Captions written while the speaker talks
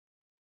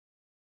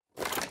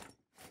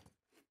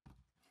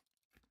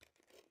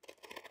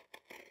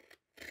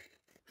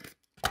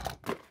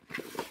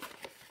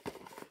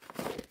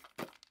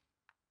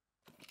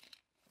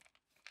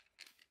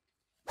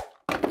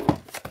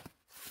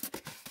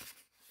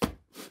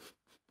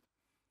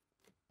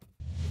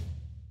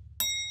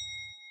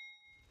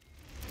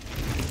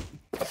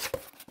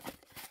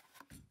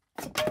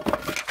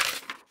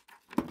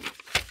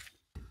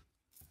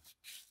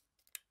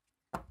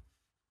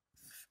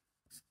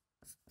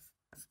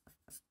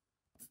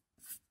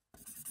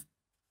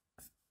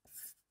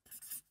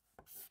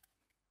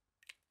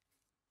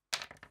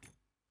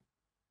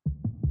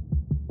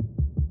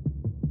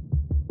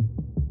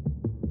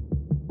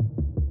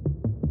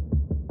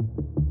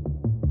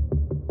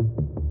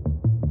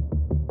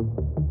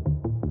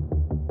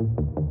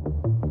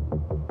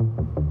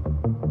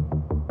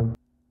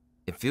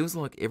feels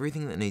like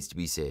everything that needs to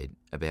be said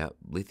about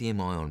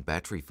lithium-ion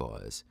battery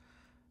fires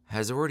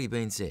has already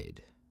been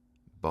said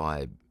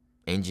by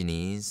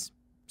engineers,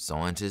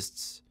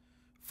 scientists,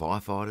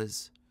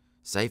 firefighters,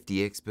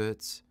 safety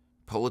experts,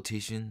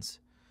 politicians.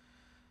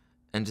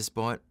 And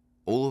despite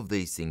all of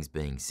these things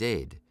being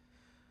said,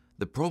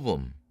 the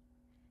problem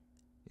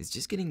is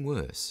just getting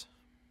worse.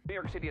 New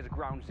York City is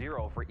ground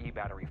zero for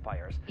e-battery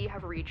fires. We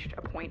have reached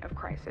a point of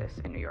crisis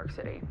in New York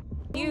City.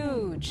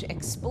 Huge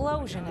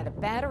explosion at a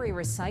battery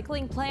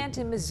recycling plant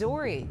in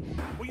Missouri.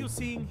 What you're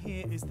seeing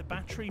here is the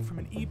battery from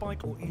an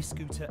e-bike or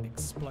e-scooter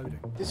exploding.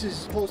 This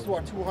is close to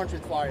our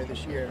 200th fire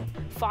this year.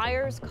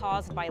 Fires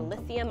caused by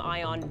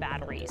lithium-ion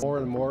batteries. More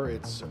and more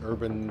it's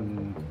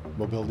urban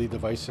mobility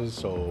devices,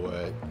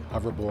 so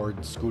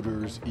hoverboards,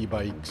 scooters,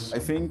 e-bikes. I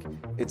think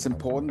it's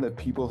important that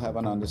people have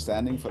an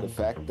understanding for the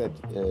fact that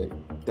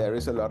there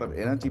is a lot of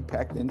energy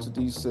packed into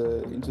these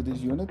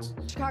units.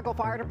 Chicago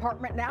Fire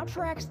Department now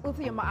tracks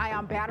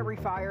lithium-ion battery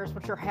fires,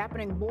 which are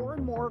happening more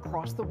and more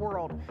across the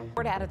world.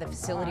 Word out of the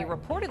facility,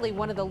 reportedly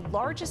one of the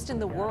largest in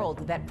the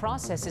world that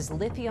processes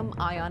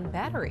lithium-ion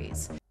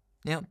batteries.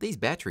 Now, these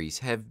batteries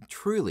have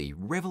truly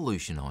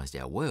revolutionised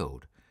our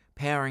world,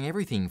 powering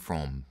everything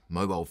from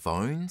mobile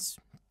phones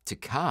to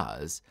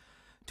cars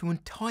to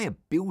entire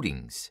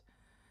buildings.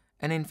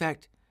 And in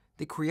fact,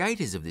 the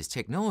creators of this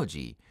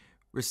technology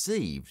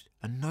received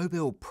a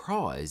Nobel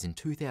Prize in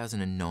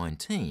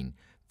 2019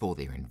 for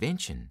their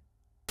invention.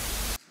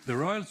 The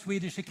Royal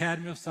Swedish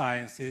Academy of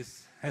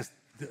Sciences has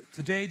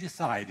today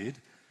decided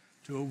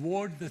to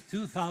award the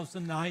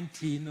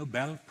 2019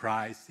 Nobel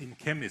Prize in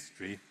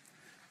Chemistry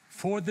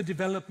for the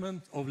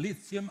development of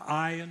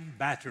lithium-ion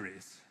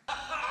batteries.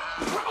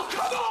 Oh,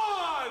 come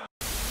on!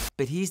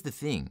 But here's the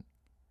thing.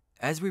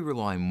 As we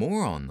rely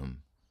more on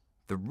them,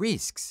 the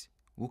risks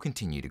will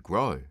continue to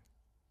grow.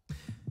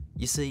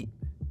 You see,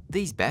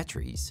 these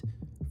batteries,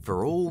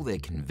 for all their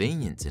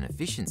convenience and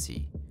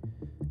efficiency,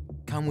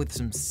 come with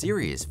some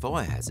serious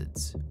fire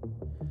hazards.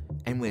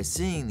 And we're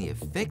seeing the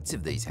effects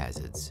of these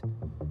hazards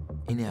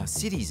in our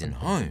cities and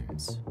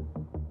homes.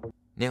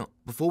 Now,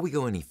 before we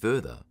go any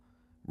further,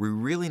 we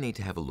really need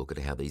to have a look at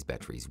how these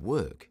batteries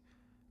work,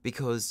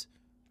 because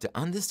to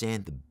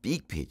understand the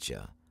big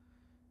picture,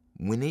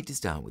 we need to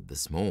start with the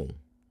small.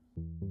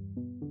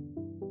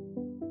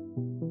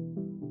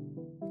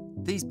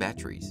 These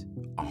batteries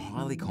are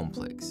highly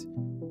complex,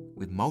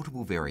 with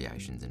multiple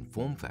variations and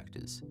form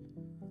factors,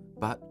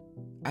 but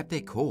at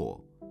their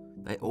core,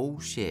 they all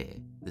share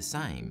the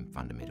same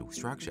fundamental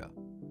structure.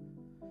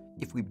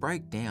 If we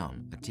break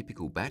down a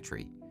typical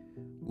battery,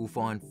 we'll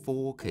find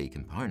four key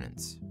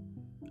components.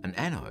 An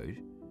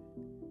anode,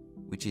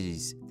 which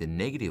is the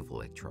negative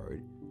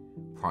electrode,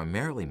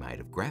 primarily made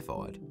of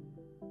graphite.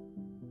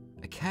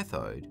 A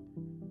cathode,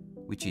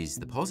 which is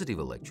the positive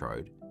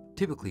electrode,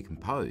 typically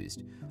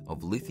composed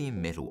of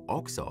lithium metal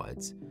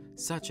oxides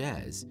such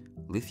as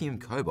lithium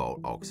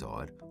cobalt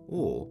oxide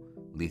or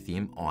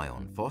lithium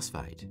iron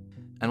phosphate.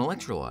 An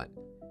electrolyte,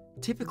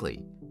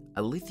 typically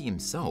a lithium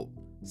salt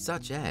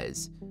such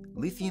as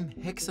lithium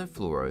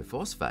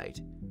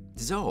hexafluorophosphate,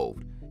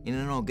 dissolved in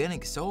an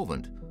organic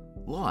solvent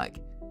like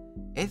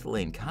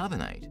ethylene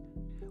carbonate,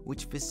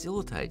 which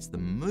facilitates the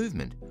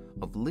movement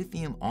of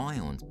lithium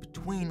ions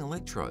between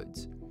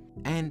electrodes.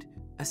 And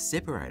a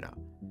separator,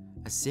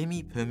 a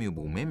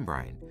semi-permeable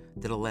membrane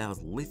that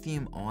allows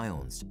lithium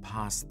ions to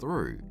pass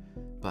through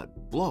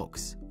but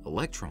blocks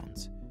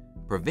electrons,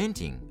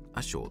 preventing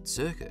a short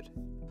circuit.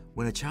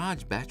 When a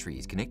charged battery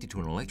is connected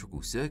to an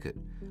electrical circuit,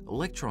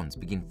 electrons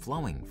begin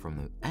flowing from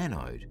the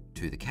anode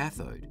to the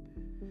cathode,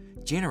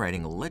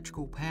 generating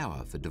electrical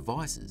power for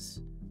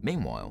devices.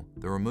 Meanwhile,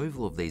 the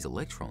removal of these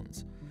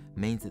electrons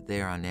means that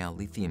there are now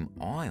lithium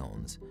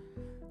ions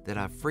that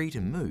are free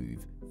to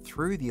move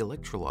through the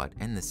electrolyte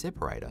and the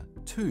separator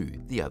to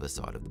the other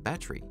side of the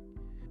battery.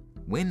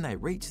 When they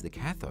reach the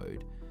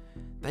cathode,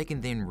 they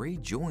can then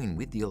rejoin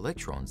with the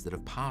electrons that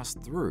have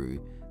passed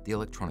through the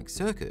electronic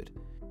circuit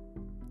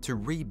to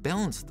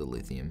rebalance the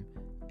lithium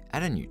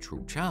at a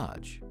neutral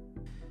charge.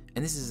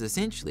 And this is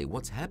essentially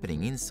what's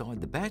happening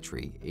inside the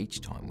battery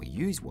each time we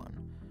use one.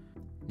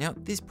 Now,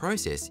 this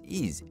process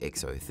is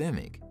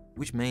exothermic,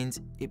 which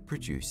means it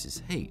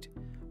produces heat.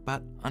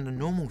 But under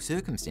normal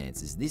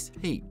circumstances, this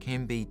heat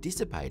can be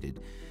dissipated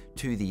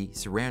to the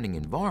surrounding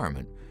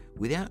environment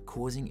without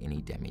causing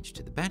any damage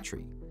to the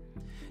battery.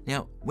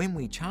 Now, when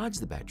we charge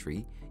the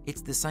battery,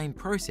 it's the same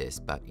process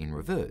but in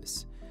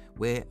reverse,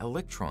 where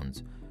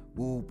electrons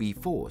will be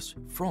forced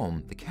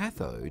from the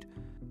cathode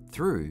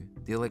through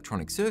the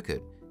electronic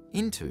circuit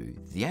into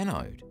the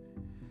anode.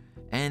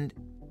 And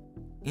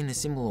in a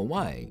similar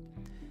way,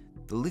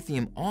 the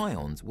lithium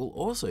ions will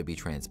also be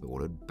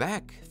transported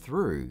back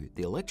through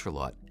the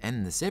electrolyte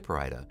and the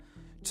separator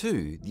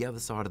to the other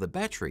side of the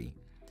battery,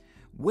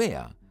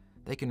 where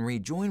they can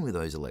rejoin with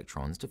those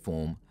electrons to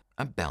form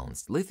a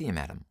balanced lithium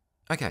atom.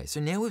 Okay, so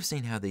now we've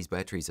seen how these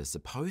batteries are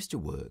supposed to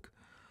work.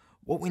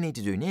 What we need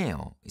to do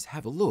now is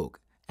have a look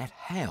at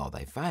how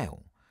they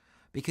fail.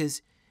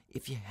 Because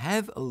if you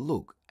have a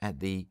look at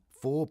the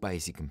four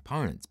basic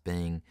components,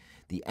 being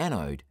the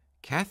anode,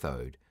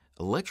 cathode,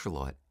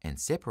 electrolyte and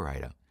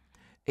separator.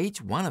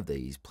 Each one of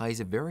these plays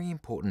a very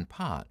important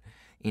part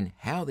in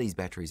how these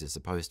batteries are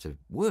supposed to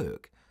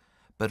work,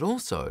 but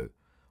also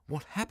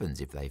what happens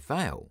if they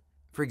fail.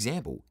 For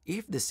example,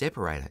 if the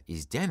separator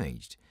is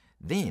damaged,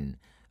 then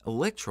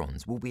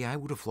electrons will be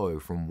able to flow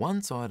from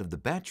one side of the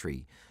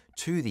battery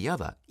to the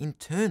other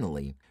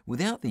internally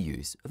without the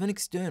use of an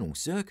external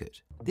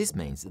circuit. This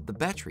means that the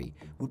battery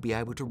would be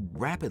able to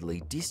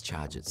rapidly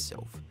discharge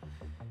itself,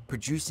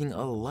 producing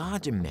a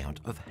large amount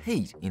of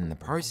heat in the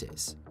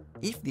process.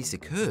 If this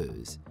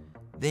occurs,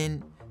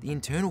 then the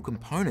internal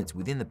components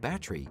within the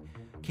battery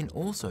can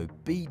also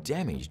be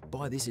damaged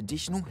by this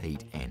additional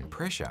heat and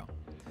pressure,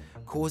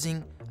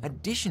 causing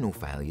additional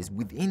failures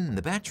within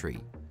the battery,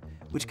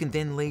 which can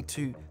then lead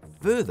to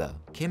further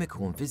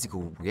chemical and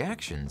physical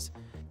reactions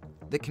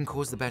that can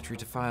cause the battery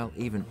to fail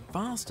even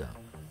faster,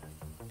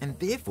 and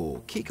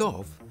therefore kick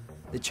off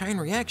the chain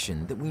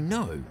reaction that we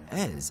know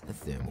as a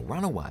thermal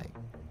runaway.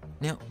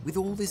 Now, with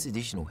all this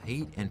additional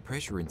heat and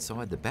pressure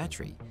inside the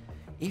battery,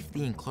 if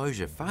the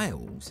enclosure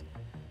fails,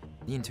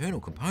 the internal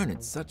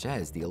components such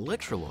as the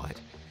electrolyte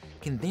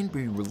can then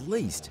be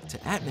released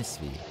to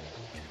atmosphere.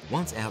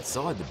 Once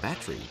outside the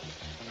battery,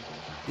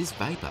 this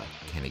vapor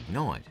can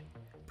ignite,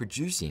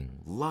 producing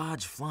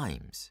large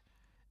flames.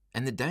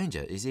 And the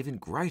danger is even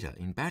greater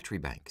in battery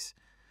banks,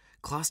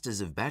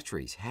 clusters of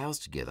batteries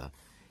housed together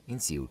in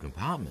sealed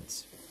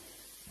compartments.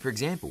 For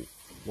example,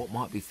 what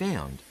might be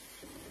found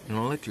in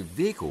an electric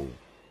vehicle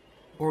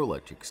or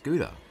electric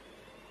scooter.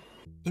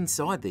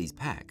 Inside these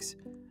packs,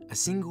 a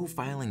single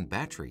failing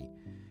battery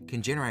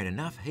can generate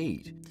enough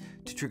heat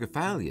to trigger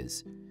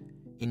failures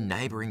in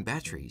neighbouring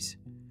batteries,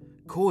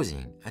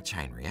 causing a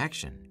chain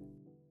reaction.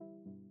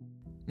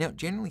 Now,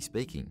 generally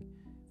speaking,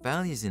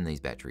 failures in these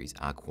batteries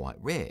are quite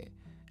rare,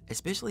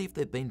 especially if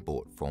they've been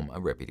bought from a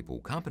reputable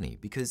company,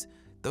 because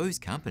those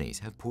companies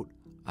have put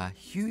a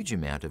huge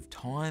amount of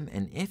time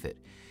and effort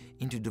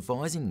into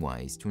devising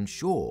ways to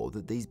ensure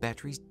that these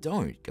batteries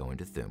don't go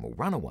into thermal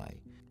runaway.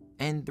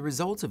 And the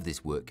results of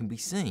this work can be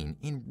seen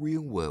in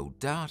real-world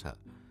data,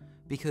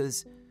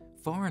 because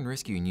Fire and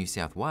Rescue New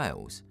South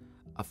Wales,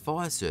 a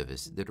fire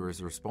service that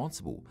is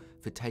responsible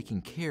for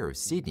taking care of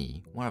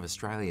Sydney, one of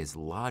Australia's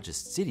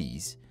largest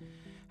cities,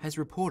 has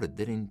reported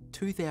that in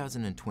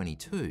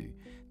 2022,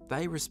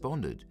 they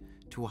responded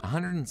to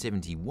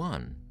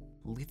 171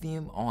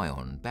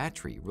 lithium-ion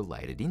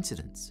battery-related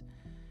incidents.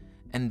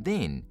 And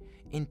then,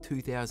 in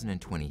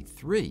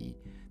 2023,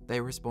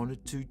 they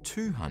responded to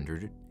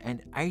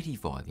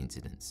 285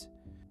 incidents.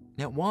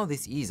 Now, while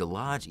this is a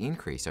large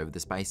increase over the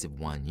space of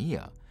 1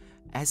 year,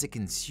 as a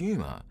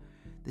consumer,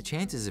 the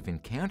chances of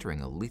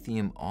encountering a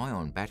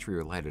lithium-ion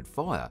battery-related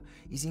fire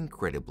is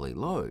incredibly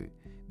low,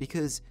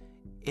 because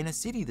in a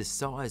city the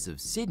size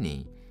of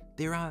Sydney,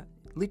 there are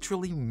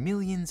literally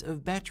millions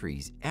of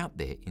batteries out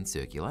there in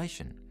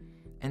circulation.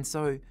 And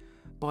so,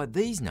 by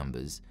these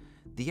numbers,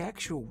 the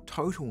actual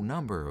total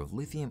number of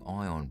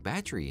lithium-ion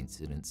battery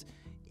incidents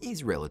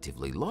is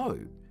relatively low.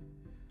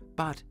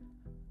 But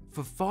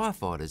for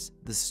firefighters,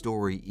 the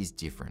story is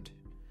different,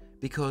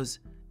 because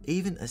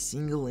even a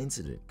single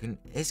incident can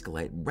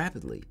escalate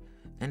rapidly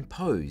and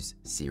pose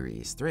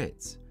serious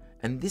threats.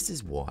 And this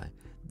is why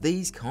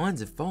these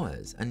kinds of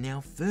fires are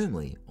now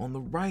firmly on the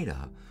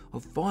radar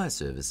of fire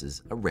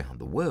services around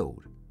the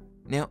world.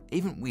 Now,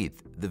 even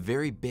with the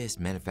very best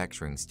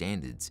manufacturing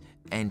standards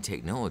and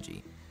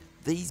technology,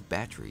 these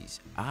batteries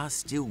are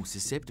still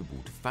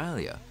susceptible to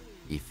failure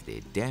if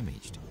they're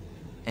damaged.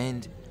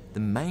 And the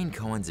main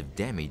kinds of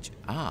damage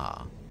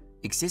are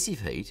excessive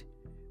heat,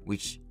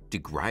 which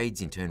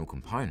degrades internal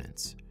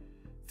components,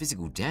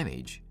 physical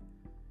damage,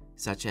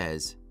 such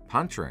as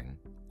puncturing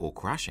or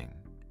crushing,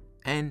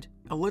 and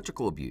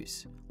electrical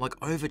abuse, like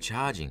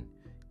overcharging,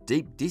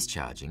 deep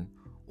discharging,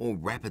 or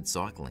rapid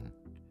cycling.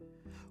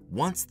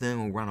 Once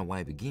thermal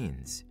runaway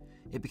begins,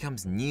 it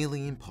becomes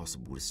nearly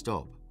impossible to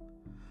stop.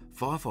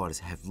 Firefighters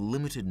have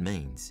limited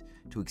means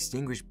to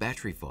extinguish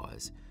battery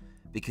fires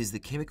because the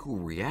chemical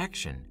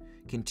reaction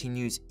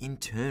continues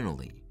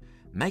internally,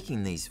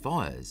 making these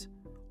fires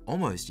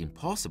almost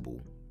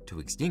impossible to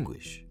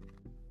extinguish.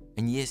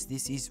 And yes,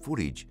 this is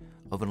footage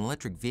of an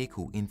electric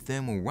vehicle in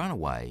thermal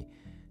runaway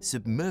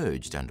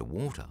submerged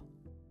underwater.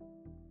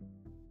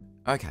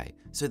 Okay,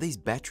 so these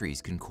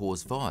batteries can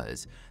cause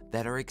fires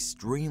that are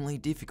extremely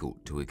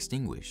difficult to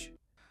extinguish.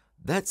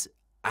 That's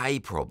a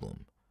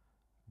problem,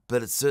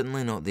 but it's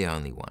certainly not the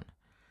only one,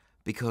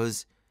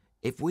 because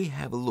if we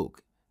have a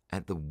look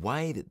at the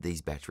way that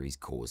these batteries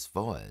cause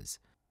fires,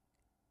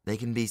 they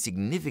can be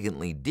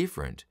significantly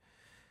different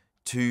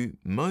to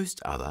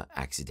most other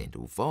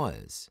accidental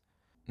fires.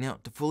 Now,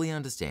 to fully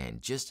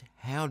understand just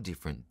how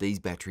different these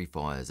battery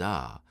fires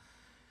are,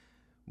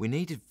 we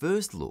need to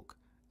first look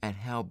at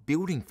how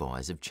building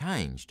fires have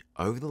changed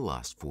over the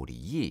last 40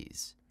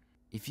 years.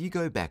 If you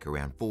go back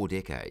around 4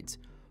 decades,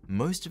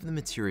 most of the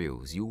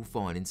materials you'll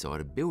find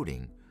inside a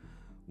building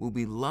will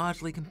be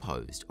largely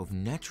composed of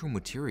natural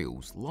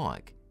materials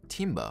like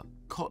timber,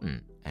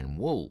 cotton, and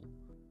wool.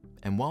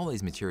 And while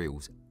these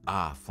materials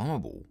are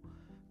flammable,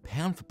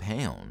 pound for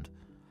pound,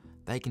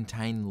 they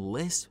contain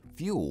less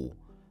fuel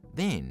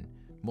than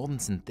modern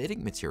synthetic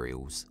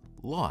materials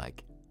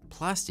like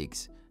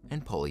plastics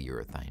and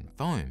polyurethane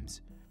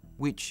foams,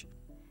 which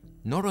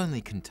not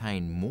only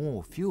contain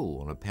more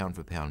fuel on a pound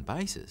for pound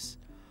basis,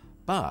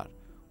 but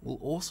will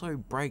also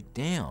break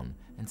down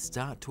and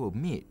start to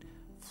emit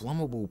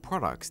flammable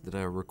products that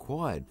are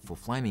required for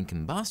flaming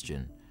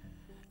combustion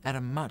at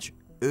a much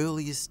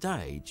earlier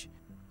stage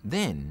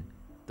than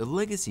the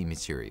legacy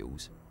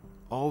materials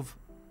of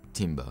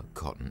timber,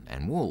 cotton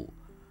and wool.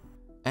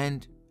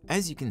 And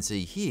as you can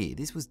see here,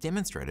 this was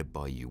demonstrated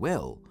by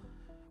UL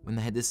when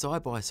they had the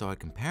side-by-side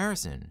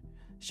comparison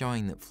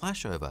showing that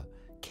flashover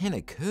can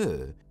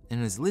occur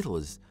in as little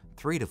as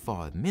 3 to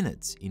 5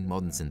 minutes in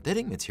modern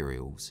synthetic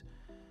materials,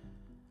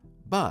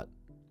 but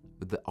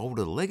with the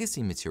older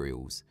legacy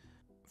materials,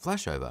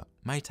 flashover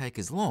may take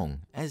as long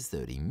as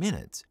 30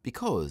 minutes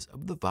because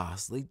of the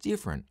vastly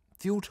different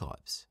fuel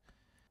types.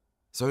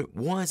 So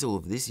why is all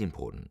of this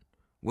important?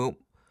 Well,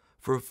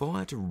 for a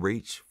fire to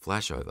reach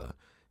flashover,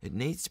 it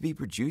needs to be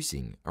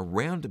producing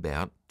around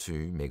about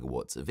 2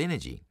 megawatts of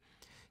energy,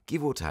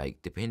 give or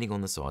take depending on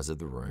the size of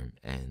the room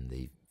and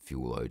the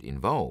fuel load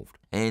involved.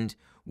 And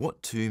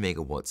what 2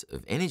 megawatts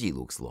of energy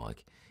looks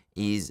like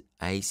is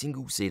a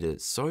single-seater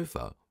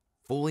sofa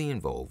fully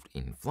involved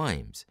in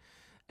flames,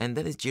 and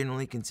that is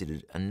generally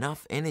considered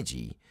enough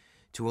energy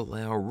to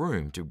allow a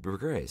room to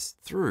progress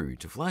through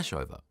to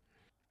flashover.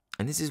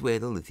 And this is where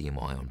the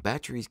lithium-ion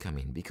batteries come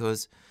in,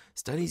 because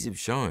studies have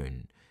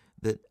shown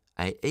that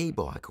an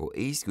e-bike or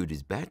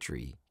e-scooter's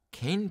battery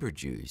can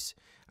produce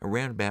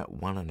around about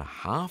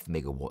 1.5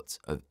 megawatts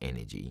of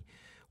energy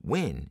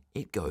when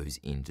it goes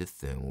into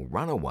thermal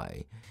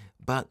runaway.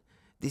 But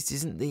this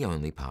isn't the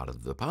only part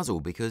of the puzzle,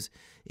 because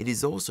it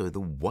is also the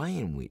way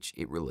in which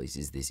it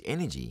releases this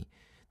energy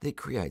that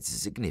creates a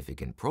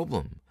significant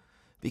problem.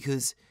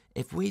 Because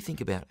if we think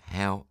about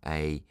how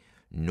a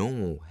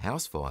normal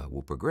house fire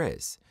will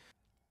progress,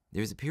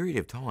 there is a period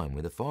of time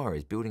where the fire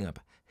is building up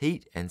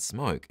heat and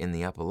smoke in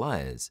the upper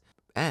layers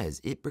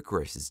as it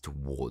progresses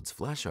towards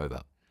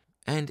flashover.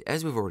 And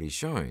as we've already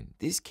shown,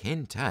 this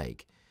can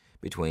take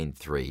between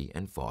 3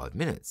 and 5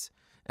 minutes.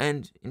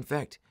 And in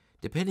fact,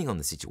 depending on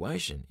the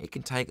situation, it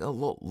can take a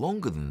lot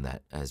longer than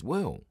that as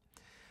well.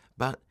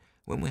 But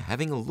when we're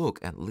having a look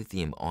at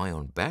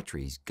lithium-ion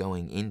batteries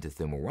going into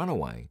thermal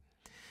runaway,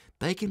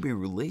 they can be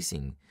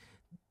releasing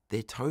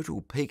their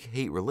total peak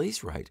heat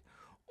release rate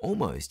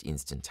almost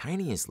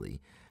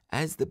instantaneously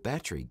as the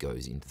battery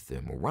goes into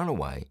thermal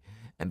runaway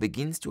and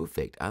begins to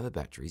affect other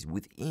batteries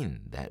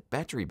within that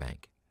battery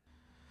bank.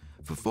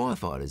 For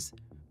firefighters,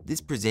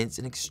 this presents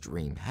an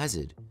extreme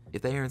hazard.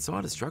 If they are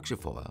inside a structure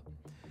fire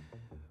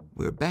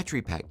where a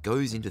battery pack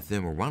goes into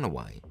thermal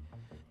runaway,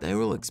 they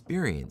will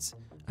experience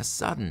a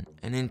sudden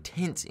and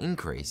intense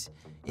increase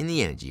in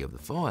the energy of the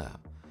fire,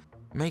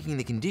 making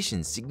the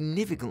conditions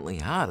significantly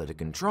harder to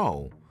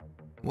control,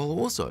 while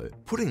also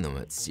putting them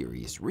at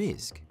serious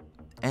risk.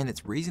 And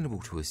it's reasonable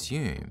to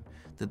assume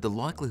that the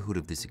likelihood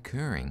of this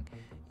occurring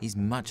is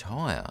much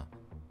higher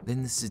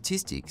than the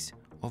statistics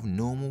of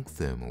normal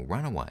thermal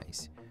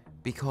runaways,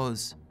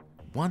 because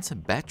once a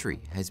battery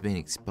has been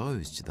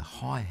exposed to the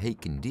high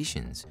heat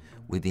conditions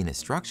within a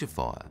structure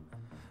fire,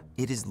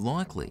 it is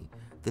likely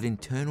that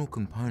internal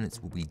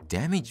components will be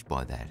damaged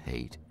by that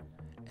heat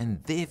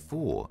and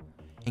therefore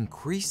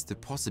increase the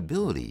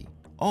possibility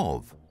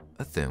of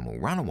a thermal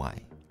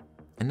runaway.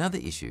 Another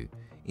issue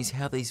is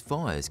how these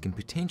fires can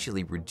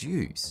potentially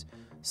reduce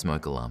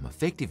smoke alarm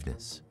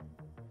effectiveness.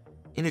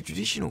 In a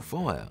traditional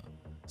fire,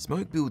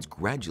 smoke builds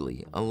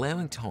gradually,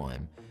 allowing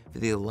time for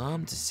the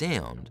alarm to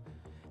sound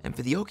and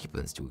for the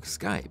occupants to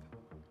escape.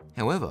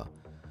 However,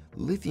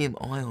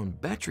 lithium-ion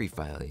battery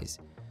failures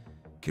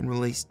can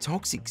release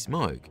toxic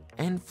smoke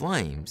and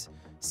flames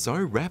so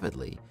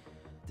rapidly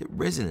that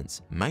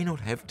residents may not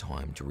have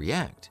time to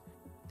react,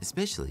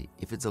 especially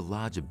if it's a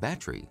larger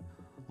battery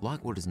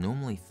like what is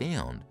normally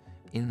found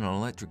in an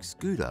electric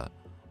scooter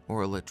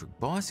or electric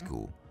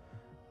bicycle,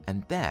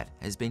 and that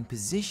has been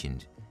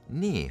positioned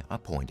near a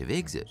point of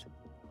exit.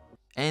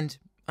 And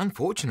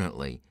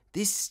unfortunately,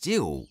 this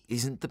still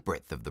isn't the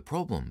breadth of the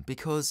problem,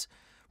 because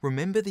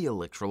remember the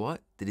electrolyte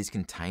that is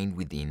contained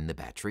within the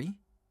battery?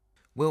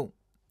 Well,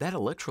 that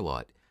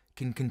electrolyte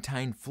can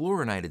contain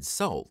fluorinated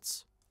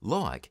salts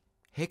like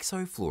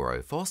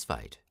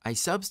hexafluorophosphate, a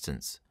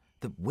substance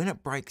that when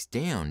it breaks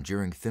down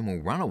during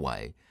thermal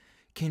runaway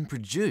can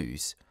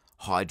produce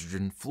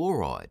hydrogen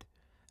fluoride,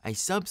 a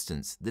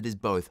substance that is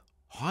both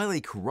highly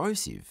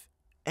corrosive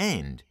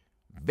and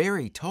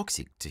very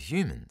toxic to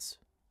humans.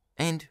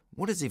 And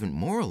what is even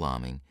more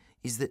alarming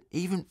is that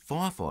even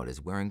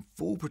firefighters wearing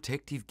full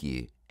protective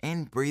gear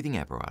and breathing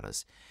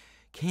apparatus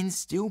can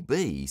still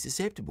be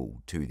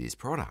susceptible to this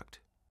product.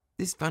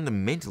 This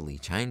fundamentally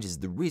changes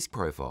the risk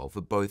profile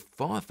for both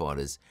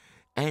firefighters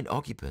and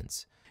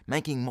occupants,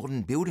 making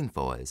modern building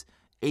fires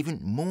even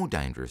more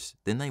dangerous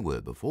than they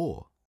were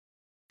before.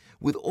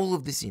 With all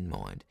of this in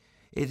mind,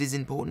 it is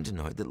important to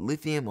note that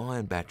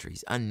lithium-ion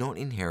batteries are not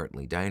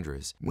inherently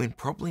dangerous when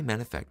properly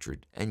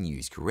manufactured and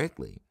used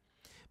correctly.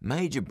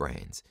 major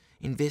brands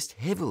invest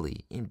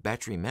heavily in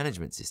battery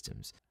management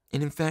systems,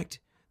 and in fact,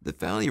 the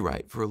failure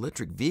rate for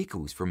electric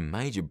vehicles from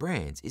major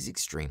brands is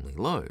extremely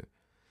low.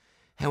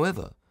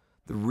 However,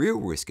 the real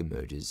risk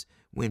emerges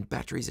when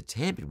batteries are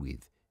tampered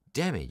with,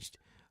 damaged,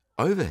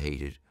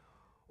 overheated,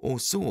 or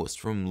sourced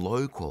from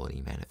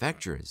low-quality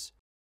manufacturers.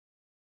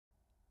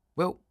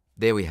 Well,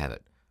 there we have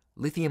it.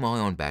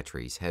 Lithium-ion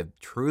batteries have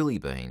truly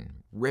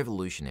been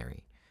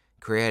revolutionary,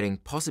 creating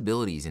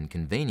possibilities and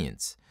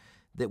convenience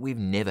that we've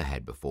never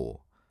had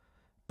before.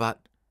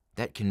 But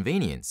that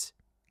convenience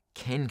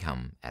can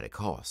come at a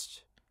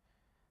cost.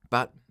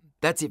 But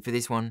that's it for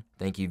this one.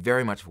 Thank you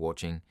very much for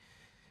watching.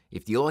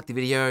 If you liked the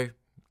video,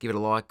 give it a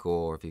like,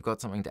 or if you've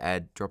got something to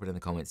add, drop it in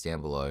the comments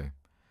down below.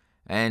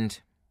 And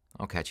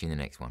I'll catch you in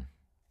the next one.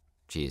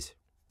 Cheers.